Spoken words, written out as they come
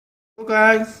Hello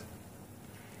guys,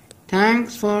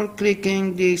 thanks for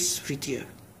clicking this video.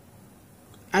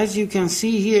 As you can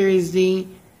see, here is the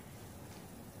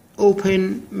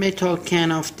open metal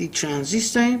can of the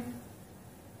transistor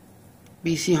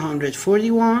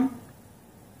BC141,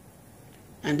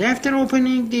 and after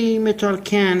opening the metal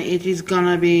can, it is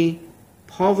gonna be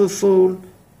powerful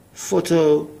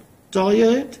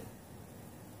photodiode.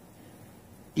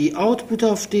 The output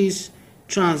of this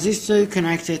transistor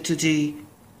connected to the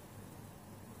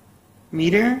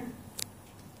meter.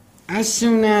 As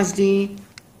soon as the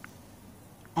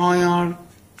IR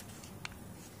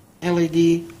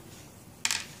LED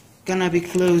gonna be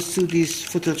close to this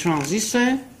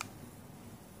phototransistor,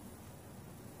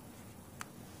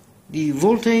 the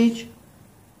voltage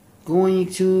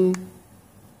going to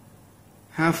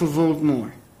 0.5 volt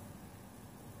more.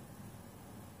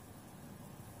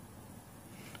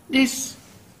 This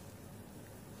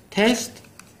test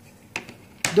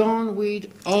done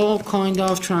with all kind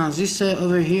of transistor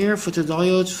over here,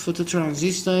 photodiodes,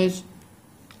 phototransistors,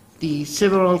 the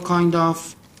several kind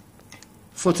of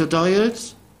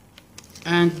photodiodes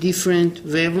and different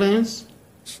wavelengths,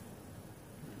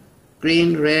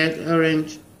 green, red,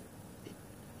 orange,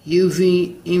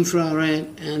 UV, infrared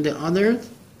and the others.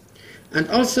 And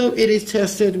also it is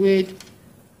tested with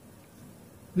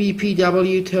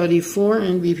BPW34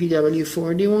 and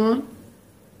BPW41.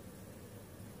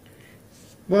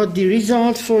 But the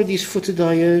result for this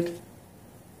photodiode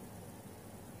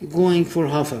going for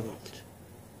 0.5 volt.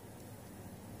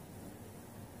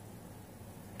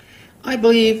 I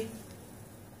believe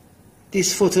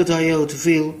this photodiode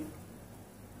will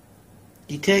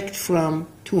detect from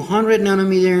 200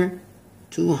 nanometer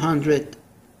to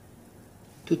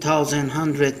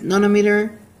 2100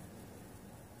 nanometer.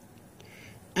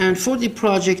 And for the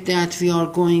project that we are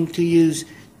going to use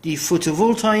the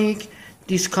photovoltaic,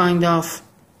 this kind of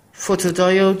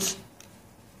photodiodes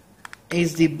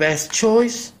is the best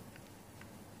choice.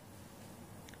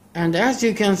 And as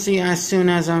you can see, as soon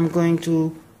as I'm going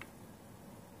to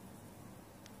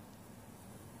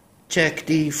check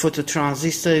the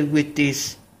phototransistor with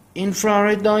this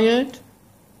infrared diode,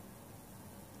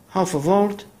 0.5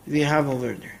 volt we have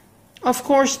over there. Of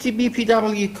course, the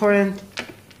BPW current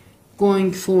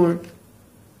going for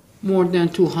more than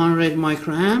 200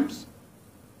 microamps.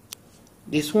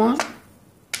 This one.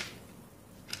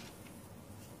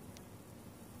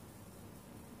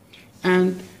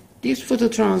 And this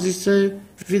phototransistor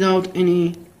without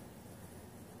any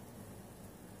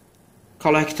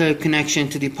collector connection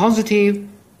to the positive,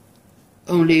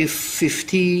 only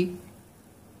 50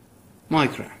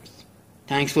 microamps.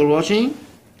 Thanks for watching.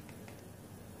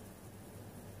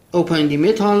 Open the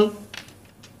metal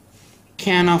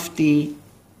can of the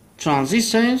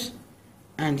transistors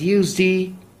and use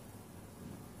the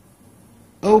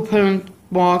open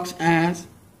box as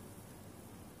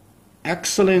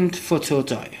excellent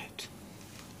photodiode.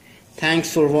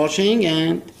 Thanks for watching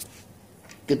and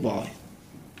goodbye.